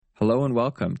Hello and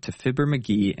welcome to Fibber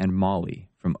McGee and Molly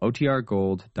from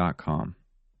OTRGold.com.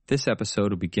 This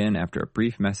episode will begin after a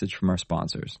brief message from our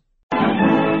sponsors.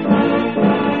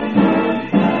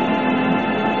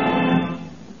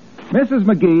 Mrs.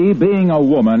 McGee, being a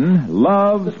woman,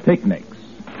 loves picnics.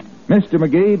 Mr.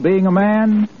 McGee, being a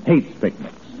man, hates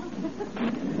picnics.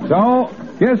 So,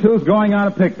 guess who's going on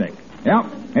a picnic? Yep,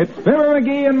 it's Fibber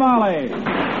McGee and Molly.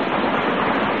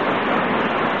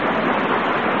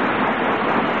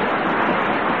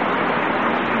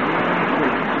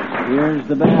 Here's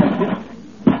the basket.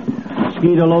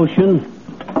 Mosquito lotion,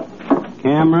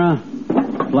 camera,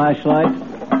 flashlight,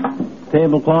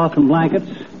 tablecloth and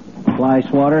blankets, fly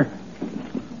swatter,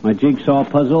 my jigsaw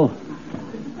puzzle,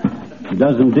 a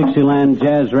dozen Dixieland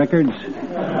jazz records,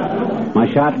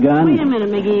 my shotgun. Wait a minute,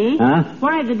 McGee. Huh?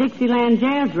 Why the Dixieland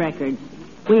jazz records?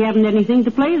 We haven't anything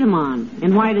to play them on.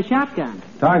 And why the shotgun?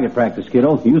 Target practice,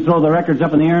 kiddo. You throw the records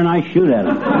up in the air and I shoot at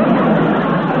them.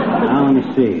 Now, let me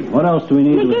see. What else do we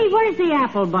need? McGee, where's the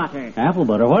apple butter? Apple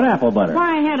butter? What apple butter?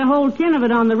 Why, I had a whole tin of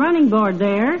it on the running board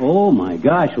there. Oh, my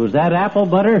gosh. Was that apple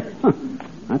butter? Huh.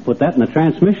 I put that in the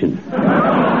transmission.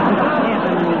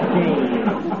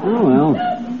 Oh, well.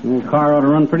 The little car ought to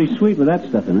run pretty sweet with that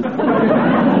stuff in it.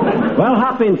 Well,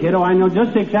 hop in, kiddo. I know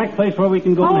just the exact place where we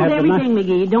can go and Hold have everything,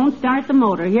 McGee. Don't start the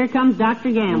motor. Here comes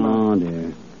Dr. Gamble. Oh,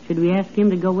 dear. Should we ask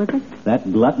him to go with us?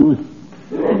 That glutton?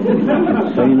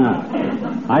 Say not.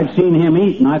 I've seen him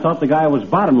eat, and I thought the guy was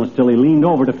bottomless till he leaned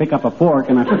over to pick up a fork,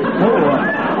 and I...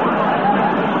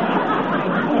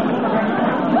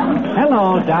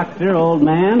 Hello, Doctor, old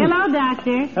man. Hello,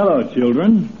 Doctor. Hello,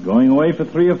 children. Going away for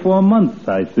 3 or 4 months,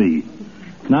 I see.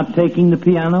 Not taking the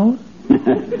piano?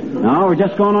 No, we're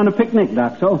just going on a picnic,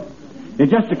 Docso. It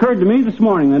just occurred to me this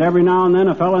morning that every now and then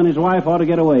a fellow and his wife ought to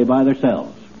get away by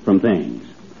themselves from things.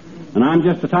 And I'm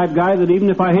just the type guy that even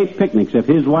if I hate picnics, if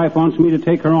his wife wants me to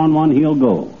take her on one, he'll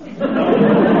go.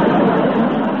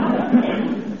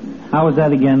 How was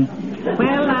that again?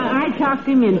 Well, I talked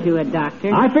him into it,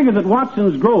 Doctor. I figured that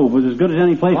Watson's Grove was as good as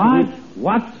any place What? to be.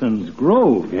 Watson's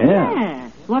Grove?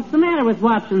 Yes. What's the matter with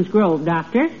Watson's Grove,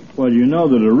 Doctor? Well, you know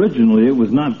that originally it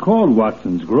was not called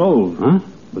Watson's Grove. Huh?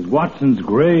 It was Watson's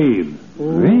Grave.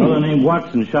 Grave? A fellow named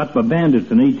Watson shot by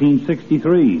bandits in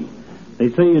 1863. They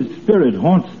say his spirit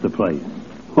haunts the place.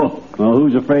 Oh, well,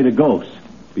 who's afraid of ghosts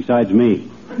besides me?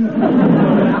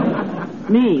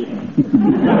 Me.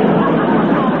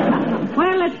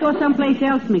 Well, let's go someplace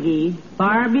else, McGee.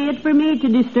 Far be it for me to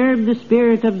disturb the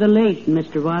spirit of the late,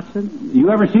 Mr. Watson. You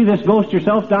ever see this ghost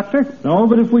yourself, Doctor? No,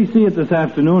 but if we see it this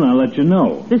afternoon, I'll let you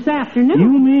know. This afternoon?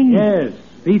 You mean? Yes.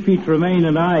 Beefy Tremaine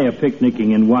and I are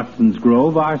picnicking in Watson's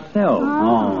Grove ourselves.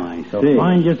 Oh, I So see.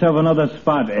 find yourself another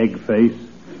spot, Eggface.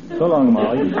 So long,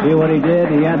 Molly. See what he did?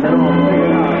 He had that all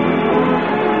figured out.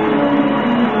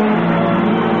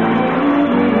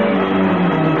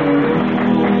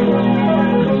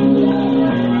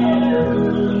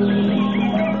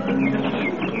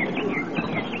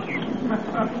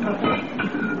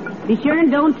 Be sure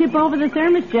and don't tip over the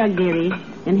thermos jug, dearie.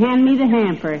 And hand me the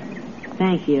hamper.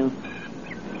 Thank you.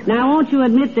 Now, won't you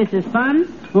admit this is fun?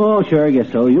 Oh, sure, I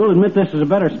guess so. You'll admit this is a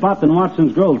better spot than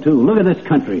Watson's Grove, too. Look at this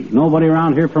country. Nobody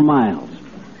around here for miles.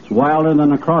 It's wilder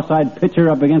than a cross-eyed pitcher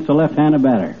up against a left-handed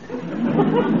batter.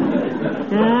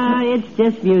 It's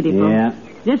just beautiful. Yeah.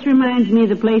 This reminds me of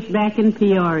the place back in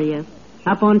Peoria,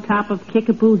 up on top of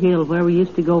Kickapoo Hill, where we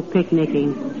used to go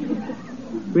picnicking.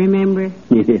 Remember?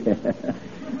 Yeah.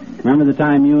 Remember the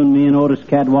time you and me and Otis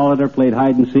Cadwallader played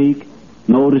hide-and-seek?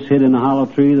 And Otis hid in a hollow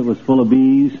tree that was full of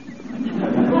bees?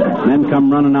 And then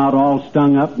come running out all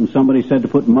stung up, and somebody said to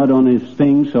put mud on his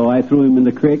sting, so I threw him in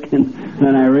the creek, and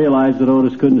then I realized that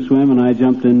Otis couldn't swim, and I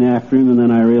jumped in after him, and then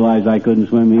I realized I couldn't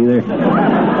swim either.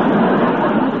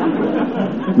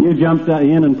 You jumped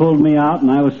in and pulled me out, and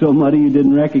I was so muddy you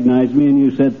didn't recognize me, and you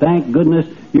said, "Thank goodness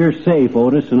you're safe,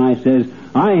 Otis." And I says,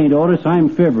 "I ain't Otis, I'm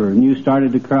Fibber." And you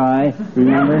started to cry,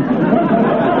 remember?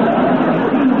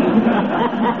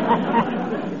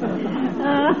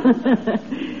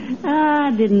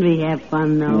 Didn't we have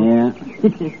fun, though? Yeah.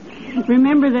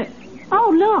 Remember that...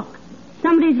 Oh, look.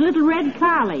 Somebody's little red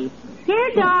collie.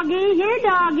 Here, doggy. Here,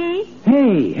 doggy.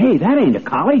 Hey, that ain't a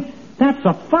collie. That's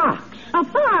a fox. A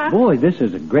fox? Boy, this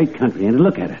is a great country, and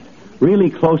look at it. Really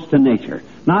close to nature.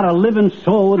 Not a living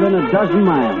soul within a dozen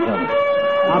miles of it.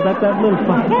 I'll bet that little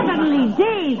fox... Heavenly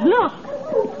days, look.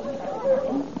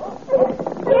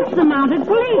 It's the mounted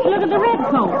police. Look at the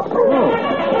redcoats. Whoa.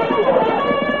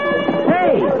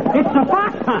 Hey, it's the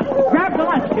fox hunt. Grab the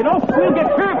lunch, kiddo. We'll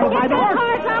get trampled by the horse.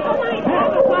 Horse off of my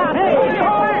head. Hey, get the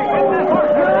horse. Get that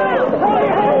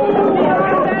horse.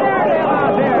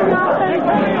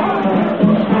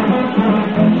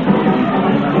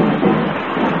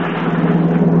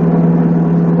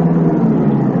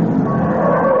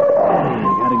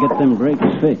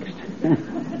 fixed.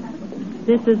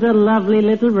 This is a lovely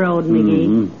little road,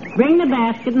 McGee. Bring the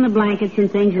basket and the blankets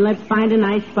and things, and let's find a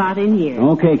nice spot in here.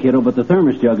 Okay, kiddo, but the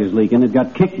thermos jug is leaking. It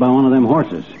got kicked by one of them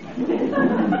horses.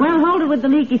 Well, hold it with the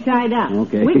leaky side up.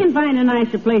 Okay. We can find a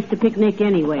nicer place to picnic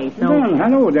anyway, so... Well,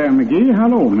 hello there, McGee.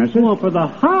 Hello, missus. Well, for the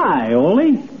high,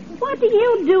 Ole. What are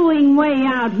you doing way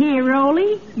out here,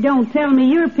 Ole? Don't tell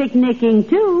me you're picnicking,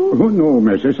 too. Oh, no,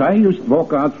 missus. I used to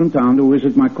walk out from town to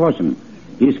visit my cousin.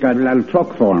 He's got a little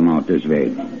truck farm out this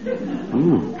way.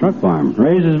 Oh, truck farm.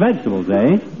 Raises vegetables,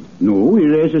 eh? No, he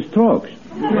raises trucks.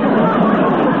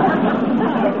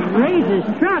 Raises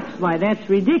trucks? Why, that's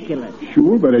ridiculous.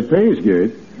 Sure, but it pays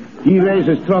good. He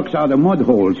raises trucks out of mud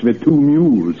holes with 2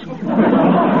 mules.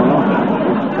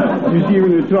 You see,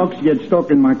 when the trucks get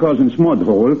stuck in my cousin's mud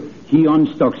hole, he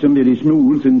unstucks them with his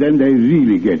mules, and then they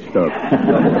really get stuck.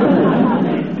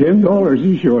 $10,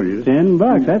 he sure is.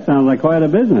 $10? That sounds like quite a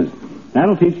business.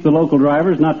 That'll teach the local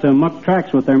drivers not to muck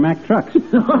tracks with their Mack trucks.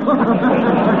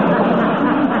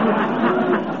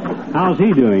 How's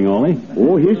he doing, Ole?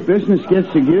 Oh, his business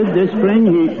gets so good this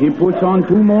spring, he puts on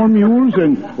 2 more mules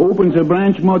and opens a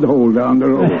branch mud hole down the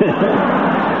road.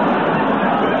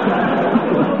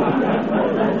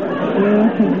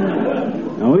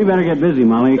 Now, we better get busy,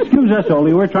 Molly. Excuse us,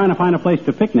 Ole. We're trying to find a place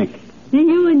to picnic. Do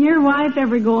you and your wife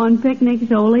ever go on picnics,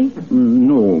 Ole?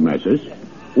 No, missus.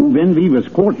 When we was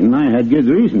courting, I had good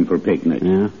reason for picnic.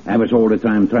 Yeah? I was all the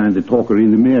time trying to talk her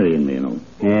into marrying me, you know.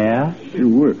 Yeah?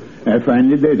 Sure. I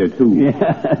finally did it, too.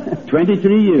 Yeah.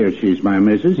 23 years she's my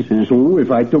missus. So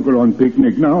if I took her on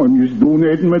picnic now, I'm just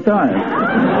donating my time.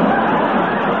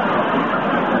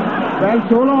 Well,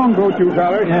 so long, both you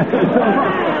fellas.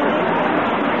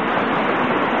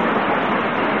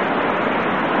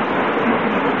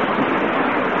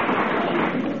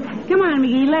 Come on,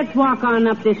 McGee, let's walk on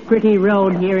up this pretty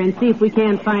road here and see if we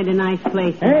can't find a nice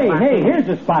place. Hey, here's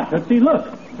a spot. Let's see. Look,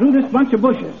 through this bunch of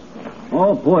bushes.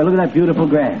 Oh, boy, look at that beautiful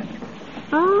grass.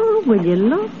 Oh, will you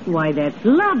look? Why, that's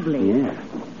lovely. Yeah.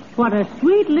 What a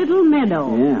sweet little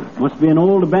meadow. Yeah. Must be an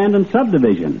old abandoned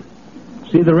subdivision.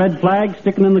 See the red flag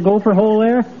sticking in the gopher hole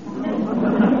there?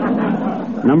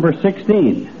 Number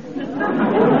 16.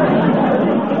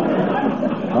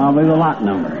 Probably the lot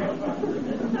number.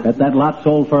 Bet that lot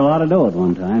sold for a lot of dough at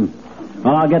one time.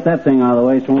 Well, I'll get that thing out of the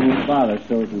way so we won't bother.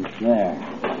 So we can... There.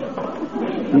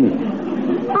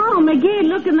 Oh, McGee,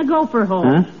 look in the gopher hole.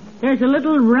 Huh? There's a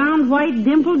little round white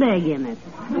dimpled egg in it.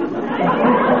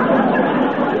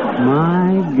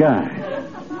 My gosh.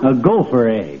 A gopher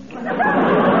egg.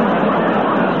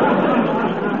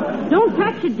 Don't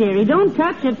touch it, dearie. Don't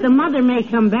touch it. The mother may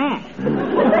come back.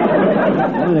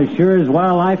 Well, there sure is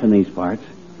wildlife in these parts.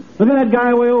 Look at that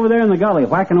guy way over there in the gully,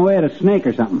 whacking away at a snake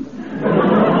or something.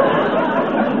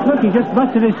 Look, he just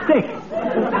busted his stick.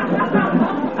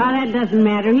 Oh, that doesn't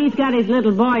matter. He's got his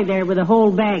little boy there with a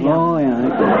whole bag of them. Oh, yeah.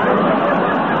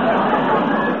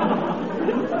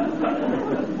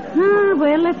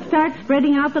 Well, let's start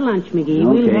spreading out the lunch, McGee. Okay.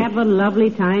 We'll have a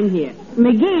lovely time here.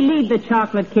 McGee, leave the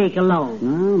chocolate cake alone.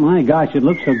 Oh, my gosh, it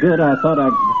looks so good, I thought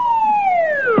I'd...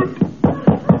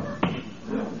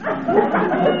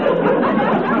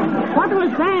 What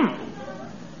was that?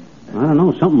 I don't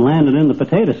know, something landed in the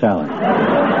potato salad.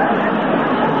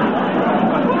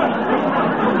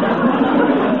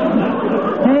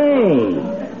 Hey,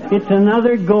 it's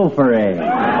another gopher egg.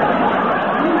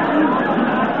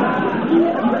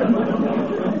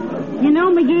 You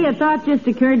know, McGee, a thought just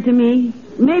occurred to me.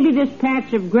 Maybe this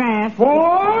patch of grass...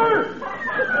 Four!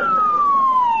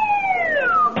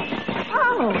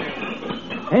 Oh!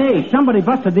 Hey, somebody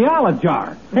busted the olive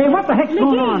jar. Hey, what the heck's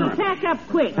going on? McGee, pack up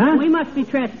quick. Huh? We must be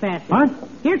trespassing. What?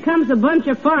 Here comes a bunch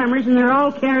of farmers, and they're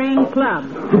all carrying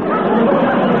clubs.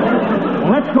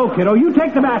 Well, let's go, kiddo. You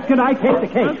take the basket, I take the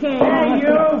cake. Okay. Hey, you,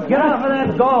 get off of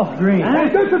that golf green. Hey,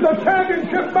 this is a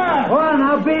championship match. Go on,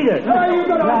 I'll beat it. Hey, you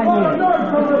got a lot of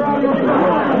nerve coming around your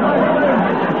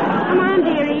Come on,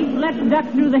 dearie. Let's duck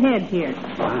through the hedge here.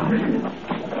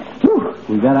 Whew,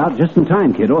 we got out just in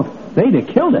time, kiddo. They'd have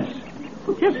killed us.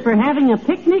 Just for having a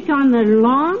picnic on the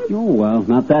lawn? Oh, well,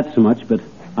 not that so much, but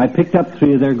I picked up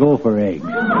 3 of their gopher eggs.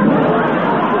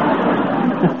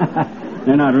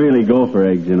 They're not really gopher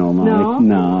eggs, you know, Molly. No?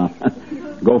 No.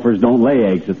 Gophers don't lay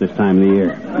eggs at this time of the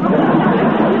year.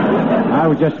 I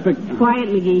was just... Quiet,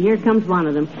 McGee. Here comes one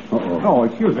of them. Oh,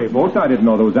 excuse me, folks. I didn't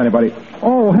know there was anybody.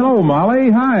 Oh, hello, Molly.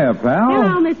 Hiya, pal.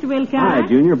 Hello, Mr. Wilcox. Hi,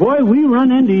 Junior. Boy, we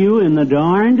run into you in the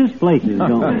darndest places,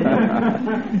 don't we?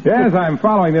 Yes, I'm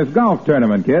following this golf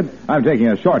tournament, kid. I'm taking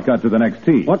a shortcut to the next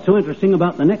tee. What's so interesting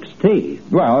about the next tee?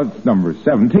 Well, it's number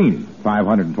 17,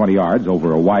 520 yards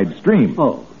over a wide stream.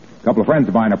 Oh. A couple of friends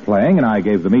of mine are playing, and I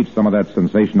gave them each some of that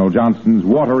sensational Johnson's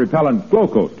water-repellent glow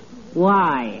coat.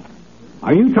 Why?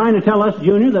 Are you trying to tell us,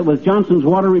 Junior, that with Johnson's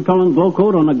water-repellent glow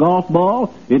coat on a golf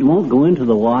ball, it won't go into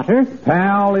the water?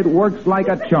 Pal, it works like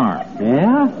a charm.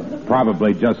 Yeah?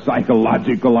 Probably just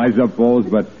psychological, I suppose,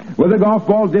 but with a golf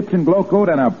ball dipped in glow coat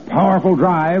and a powerful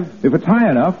drive, if it's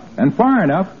high enough and far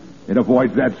enough, it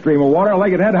avoids that stream of water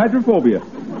like it had hydrophobia.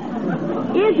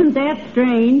 Isn't that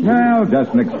strange? Well,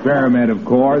 just an experiment, of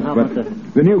course, but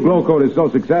the new glow coat is so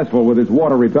successful with its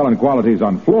water-repellent qualities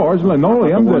on floors,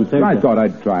 linoleum, that I thought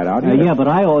I'd try it out. Yeah, but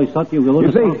I always thought you were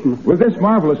You see, with this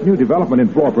marvelous new development in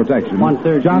floor protection,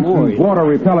 Johnson's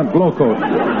water-repellent glow coat,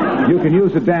 you can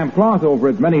use a damp cloth over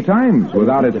it many times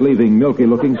without it leaving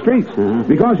milky-looking streaks.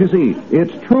 Because, you see,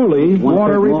 it's truly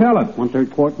water-repellent.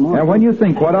 1/3 quart more. And when you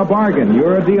think what a bargain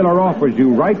your dealer offers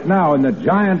you right now in the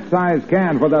giant-sized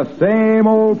can for the same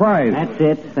old price. That's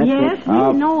it. Yes,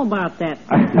 we know about that.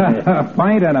 A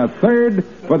pint and a third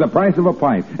for the price of a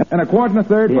pint. And a quart and a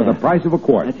third for the price of a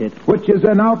quart. That's it. Which is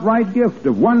an outright gift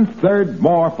of 1/3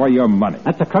 more for your money.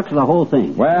 That's the crux of the whole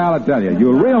thing. Well, I tell you,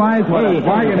 you'll realize what a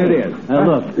bargain it is.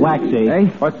 Look, Waxy. Hey,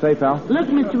 what's say, pal? Look,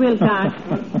 Mr. Wilcox,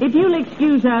 if you'll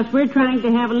excuse us, we're trying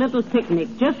to have a little picnic,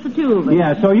 just the two of us.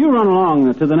 Yeah, so you run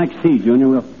along to the next tee,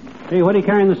 Junior. Hey, what are you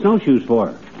carrying the snowshoes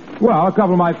for? Well, a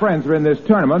couple of my friends are in this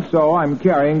tournament, so I'm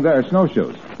carrying their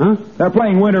snowshoes. Huh? They're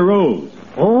playing winter rules.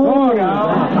 Oh,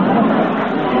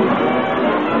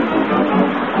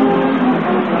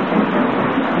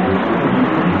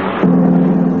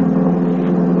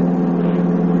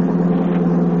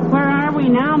 Where are we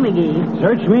now, McGee?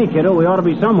 Search me, kiddo. We ought to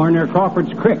be somewhere near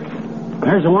Crawford's Creek.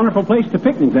 There's a wonderful place to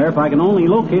picnic there if I can only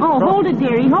locate... Oh, hold it,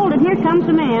 dearie. Hold it. Here comes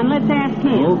the man. Let's ask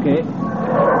him. Okay.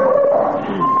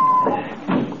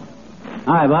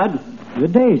 Hi, Bud.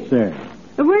 Good day, sir.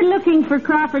 We're looking for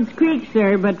Crawford's Creek,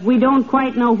 sir, but we don't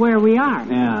quite know where we are.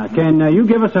 Yeah, can you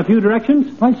give us a few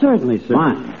directions? Why, certainly, sir.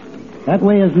 Fine. That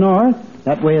way is north,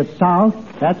 that way is south,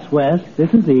 that's west,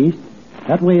 this is east,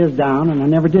 that way is down, and I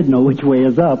never did know which way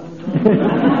is up.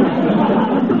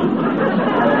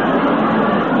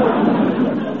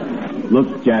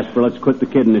 Look, Jasper, let's quit the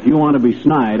kidding. If you want to be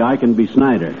snide, I can be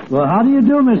Snyder. Well, how do you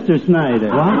do, Mr. Snyder?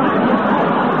 What?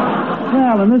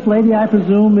 Well, and this lady, I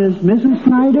presume, is Mrs.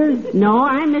 Snyder? No,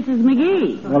 I'm Mrs.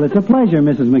 McGee. Well, it's a pleasure,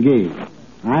 Mrs. McGee.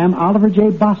 I am Oliver J.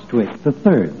 Bostwick, the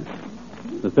third.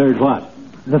 The third what?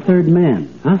 The third man.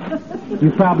 Huh?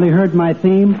 You've probably heard my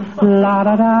theme. La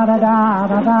da da da da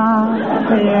da da.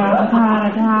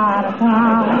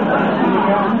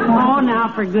 Oh, now,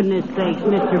 for goodness sakes,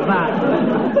 Mr.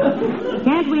 Bob.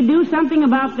 Can't we do something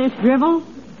about this drivel?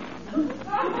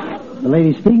 The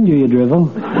lady's speaking to you, Drivel.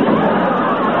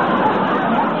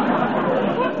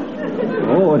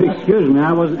 Oh, excuse me,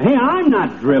 I wasn't... Hey, I'm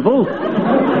not Drivel.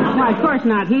 Why, of course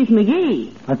not. He's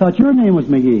McGee. I thought your name was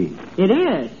McGee. It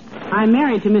is. I'm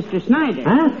married to Mr. Snyder.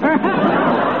 Huh?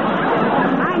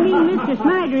 I mean, Mr.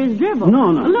 Snyder is Drivel.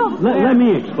 No. Look. Let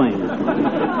me explain this.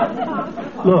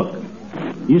 Look,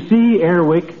 you see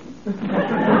Airwick?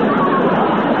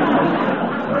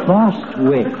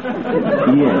 Bostwick.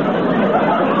 Yes.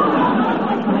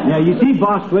 Yeah, you see,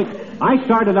 Bostwick, I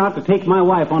started out to take my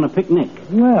wife on a picnic.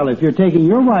 Well, if you're taking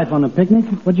your wife on a picnic,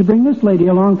 what'd you bring this lady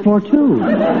along for, too?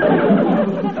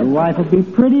 Your wife will be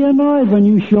pretty annoyed when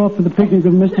you show up for the picnic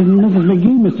with Mr. and Mrs.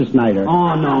 McGee, Mr. Snyder.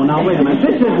 Oh, no, now, wait a minute.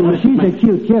 This isn't... She's a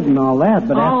cute kid and all that,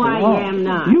 but Oh, after all... I am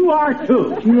not. You are,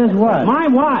 too. She is what? My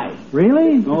wife.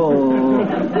 Really? Oh.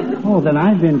 Oh, then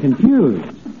I've been confused.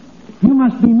 You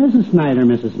must be Mrs. Snyder,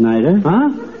 Mrs. Snyder. Huh?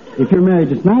 If you're married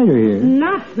to Snyder here.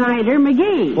 Not Snyder,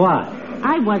 McGee. What?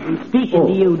 I wasn't speaking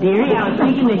to you, dearie. I was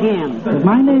speaking to him. But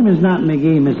my name is not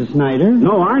McGee, Mrs. Snyder.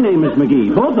 No, our name is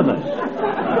McGee. Both of us.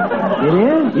 It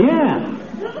is? Yeah.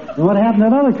 And what happened to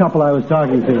that other couple I was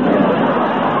talking to?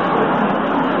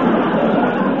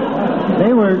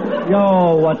 They were...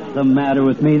 Oh, what's the matter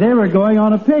with me? They were going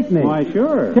on a picnic. Why,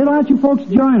 sure. Hey, why don't you folks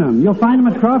join them? You'll find them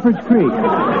at Crawford's Creek.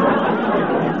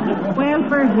 Well,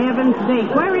 for heaven's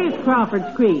sake, where is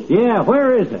Crawford's Creek? Yeah,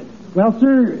 where is it? Well,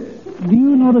 sir, do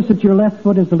you notice that your left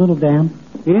foot is a little damp?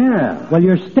 Yeah. Well,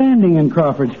 you're standing in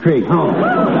Crawford's Creek. Oh.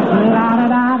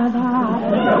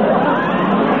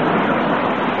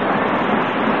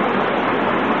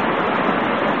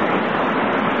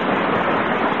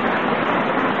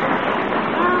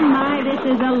 Oh, my, this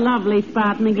is a lovely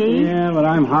spot, McGee. Yeah, but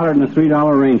I'm hotter than a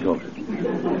 $3 raincoat.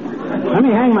 Let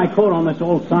me hang my coat on this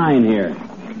old sign here.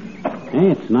 Hey,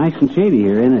 it's nice and shady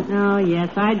here, isn't it? Oh,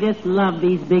 yes, I just love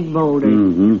these big boulders.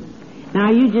 Mm-hmm. Now,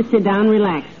 you just sit down and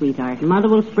relax, sweetheart. Mother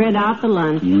will spread out the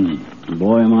lunch.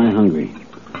 Boy, am I hungry.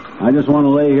 I just want to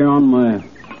lay here on my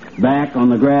back on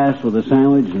the grass with a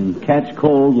sandwich and catch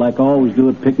cold like I always do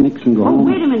at picnics and go Oh, home.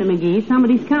 wait a minute, McGee.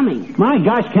 Somebody's coming. My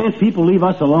gosh, can't people leave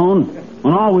us alone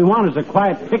when all we want is a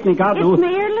quiet picnic out It's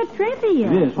Mayor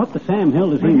Latrivia. It is. What the Sam Hill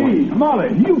does he McGee, want?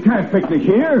 Molly, you can't picnic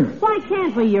here. Why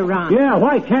can't we, Your Honor? Yeah,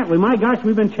 why can't we? My gosh,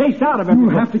 we've been chased out of You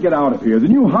everywhere. have to get out of here. The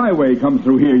new highway comes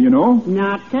through here, you know.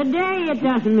 Not today, it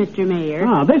doesn't, Mr. Mayor.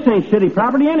 Oh, this ain't city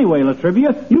property anyway,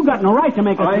 Latrivia. You got no right to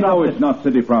make us... I know it's not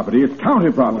city property. It's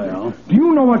county property. Well. Do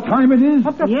you know what time it is?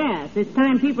 Yes, it's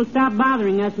time people stop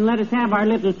bothering us and let us have our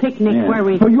little picnic Yeah. where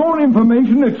we... For your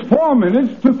information, it's 4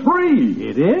 minutes to 3.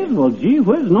 It is? Well, gee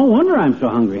whiz, no wonder I'm so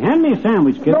hungry. Hand me a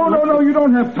sandwich, kid. No, you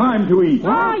don't have time to eat.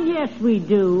 Oh, yes, we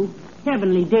do.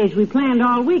 Heavenly days, we planned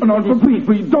all week No, for this.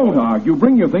 please, don't argue.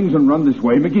 Bring your things and run this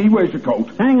way. McGee, where's your coat?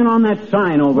 Hanging on that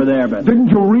sign over there, but... Didn't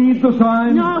you read the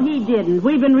sign? No, he didn't.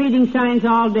 We've been reading signs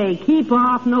all day. Keep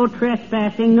off, no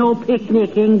trespassing, no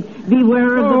picnicking,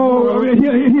 beware of the Oh, bull.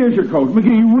 here's your coat.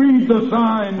 McGee, read the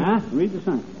sign. Huh? Read the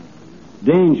sign.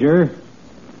 Danger.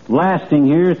 Blasting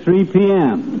here, 3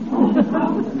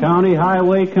 p.m. County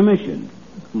Highway Commission.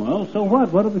 Well, so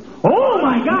what? What are we... Oh,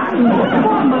 my God! Come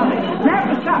on, Molly.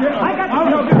 Grab the shot. I got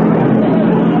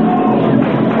the...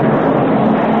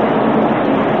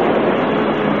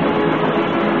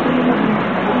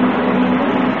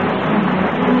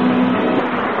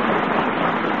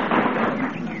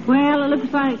 Well, it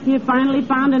looks like you finally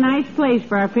found a nice place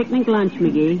for our picnic lunch,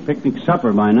 McGee. Picnic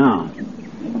supper by now.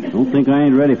 Don't think I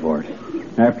ain't ready for it.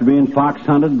 After being fox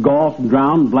hunted, golfed,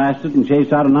 drowned, blasted, and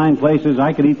chased out of 9 places,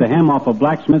 I could eat the hem off a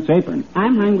blacksmith's apron.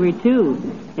 I'm hungry, too.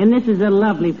 And this is a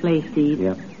lovely place to eat.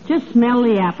 Yep. Just smell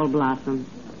the apple blossoms.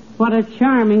 What a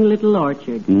charming little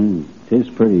orchard. Tis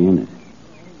pretty, ain't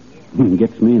it?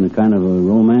 Gets me in a kind of a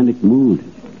romantic mood.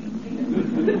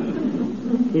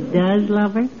 It does,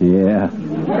 lover? Yeah.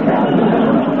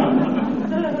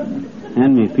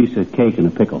 Hand me a piece of cake and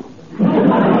a pickle.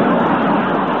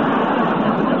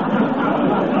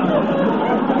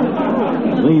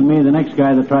 Believe me, the next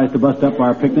guy that tries to bust up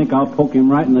our picnic, I'll poke him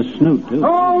right in the snoot, too.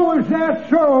 Oh, is that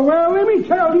so? Well, let me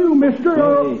tell you, mister.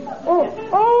 Hey.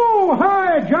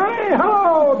 Hi, Johnny.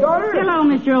 Hello, daughter. Hello,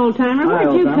 Mr. Oldtimer. Hi,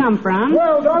 Where'd you Oldtimer. come from?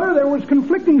 Well, daughter, there was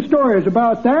conflicting stories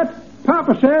about that.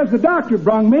 Papa says the doctor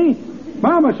brung me.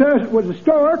 Mama says it was a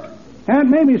stork. Aunt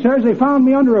Mamie says they found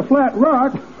me under a flat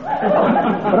rock.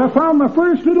 But I found my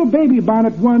first little baby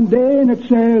bonnet one day, and it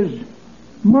says,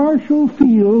 Marshall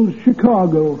Fields,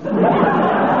 Chicago.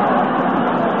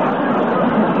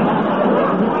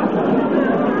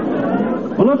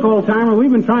 Well, look, old-timer,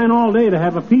 we've been trying all day to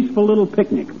have a peaceful little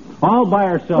picnic. All by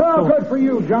ourselves. Well, good for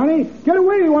you, Johnny. Get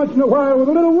away once in a while with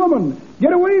a little woman.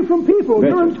 Get away from people.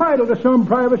 Betcha. You're entitled to some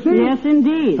privacy. Yes,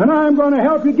 indeed. And I'm going to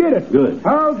help you get it. Good.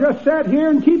 I'll just sit here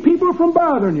and keep people from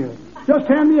bothering you. Just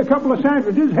hand me a couple of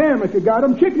sandwiches, ham if you got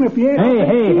 'em, chicken if you ain't.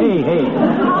 Hey.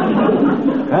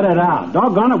 Cut it out.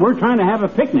 Doggone it, we're trying to have a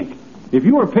picnic. If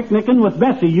you were picnicking with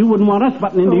Bessie, you wouldn't want us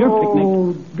butting into your picnic.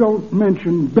 Oh, don't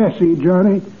mention Bessie,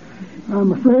 Johnny.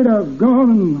 I'm afraid I've gone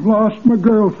and lost my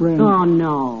girlfriend. Oh,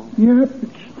 no. Yep,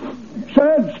 it's a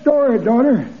sad story,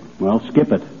 daughter. Well,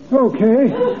 skip it. Okay.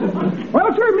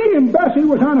 Well, sir, me and Bessie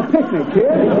was on a picnic, kid.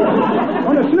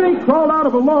 When a snake crawled out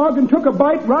of a log and took a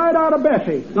bite right out of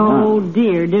Bessie. Oh,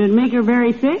 dear. Did it make her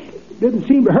very sick? Didn't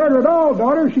seem to hurt her at all,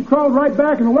 daughter. She crawled right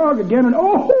back in the log again and,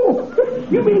 oh,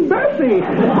 you mean Bessie?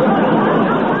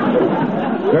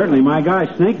 Certainly, my guy,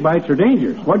 snake bites are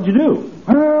dangerous. What'd you do?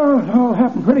 Well, it all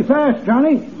happened pretty fast,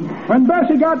 Johnny. When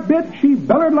Bessie got bit, she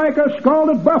bellowed like a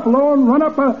scalded buffalo and run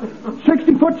up a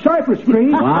 60-foot cypress tree.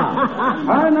 Wow.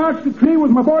 I knocked the tree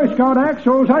with my Boy Scout axe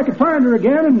so as I could find her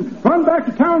again and run back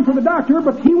to town for the doctor,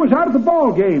 but he was out of the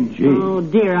ball game. Gee. Oh,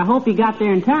 dear. I hope you got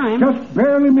there in time. Just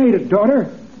barely made it, daughter.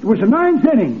 It was the 9th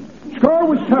inning. Score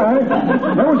was tied.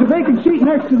 There was a vacant seat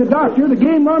next to the doctor. The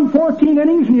game run 14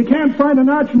 innings, and you can't find a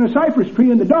notch in a cypress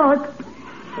tree in the dark.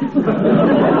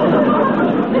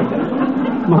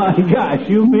 My gosh,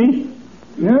 you mean?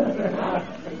 Yep.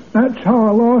 That's how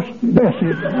I lost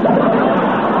Bessie.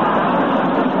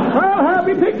 Well,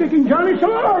 happy picnicking, Johnny. So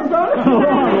long, daughter.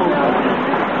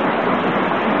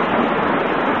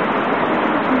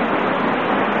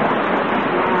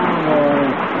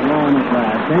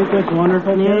 Ain't this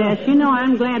wonderful? Yes, you know,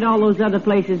 I'm glad all those other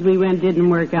places we went didn't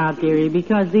work out, dearie,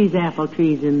 because these apple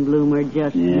trees in bloom are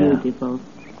just beautiful.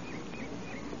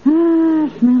 Ah,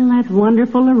 smell that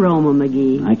wonderful aroma,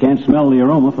 McGee. I can't smell the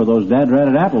aroma for those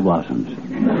dad-ratted apple blossoms. This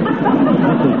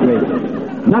is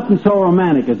great. Nothing so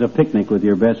romantic as a picnic with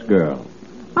your best girl.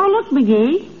 Oh, look,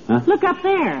 McGee. Huh? Look up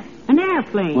there. An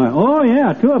airplane. Well, oh,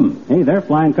 yeah, 2 of them. Hey, they're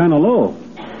flying kind of low.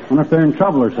 Wonder if they're in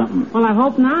trouble or something. Well, I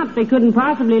hope not. They couldn't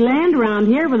possibly land around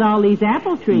here with all these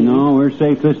apple trees. No, we're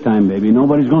safe this time, baby.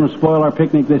 Nobody's going to spoil our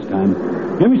picnic this time.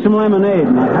 Give me some lemonade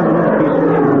and I'll have another piece of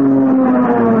cake.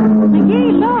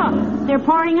 McGee, look. They're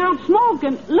pouring out smoke,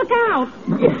 and look out.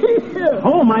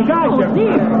 Oh, my gosh. Oh,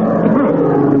 dear.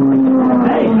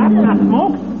 Hey, that's not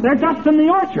smoke. They're dust in the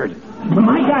orchard.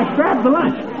 My gosh, grab the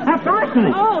lunch. That's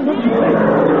arsenic. Oh,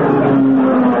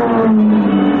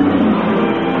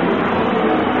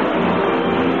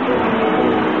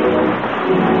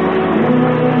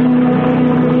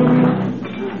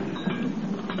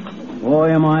 Boy,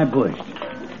 am I pushed.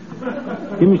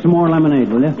 Give me some more lemonade,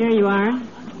 will you? there you are.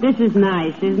 This is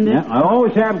nice, isn't it? Yeah, I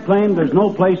always have claimed there's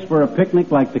no place for a picnic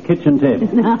like the kitchen table.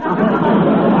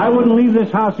 I wouldn't leave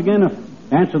this house again if...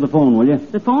 Answer the phone, will you?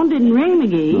 The phone didn't ring,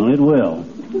 McGee. Well, it will.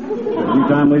 Every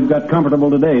time we've got comfortable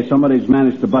today, somebody's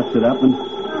managed to bust it up, and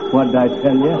what'd I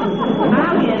tell you?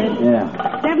 I'll get it.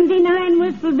 Yeah. 79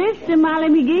 Wistful Vista, Molly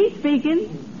McGee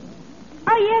speaking.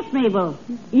 Oh, yes, Mabel.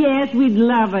 Yes, we'd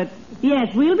love it.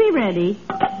 Yes, we'll be ready.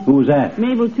 Who's that?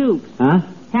 Mabel Toops. Huh?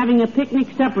 Having a picnic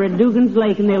supper at Dugan's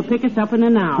Lake, and they'll pick us up in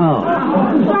an hour.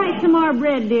 Oh. Slice some more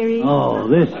bread, dearie. Oh,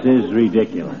 this is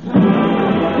ridiculous.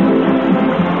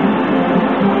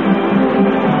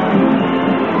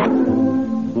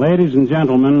 Ladies and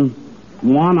gentlemen,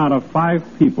 1 out of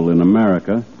 5 people in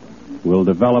America will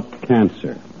develop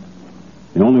cancer.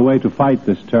 The only way to fight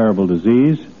this terrible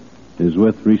disease is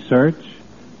with research,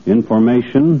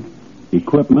 information,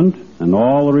 equipment, and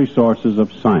all the resources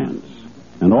of science.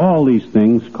 And all these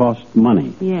things cost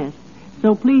money. Yes.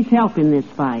 So please help in this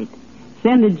fight.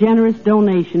 Send a generous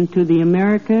donation to the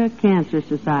America Cancer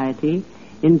Society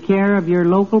in care of your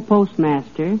local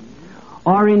postmaster,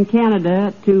 or in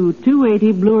Canada to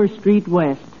 280 Bloor Street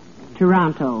West,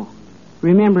 Toronto.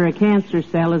 Remember, a cancer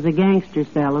cell is a gangster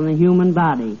cell in the human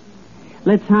body.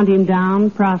 Let's hunt him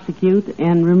down, prosecute,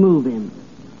 and remove him.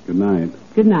 Good night.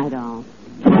 Good night, all.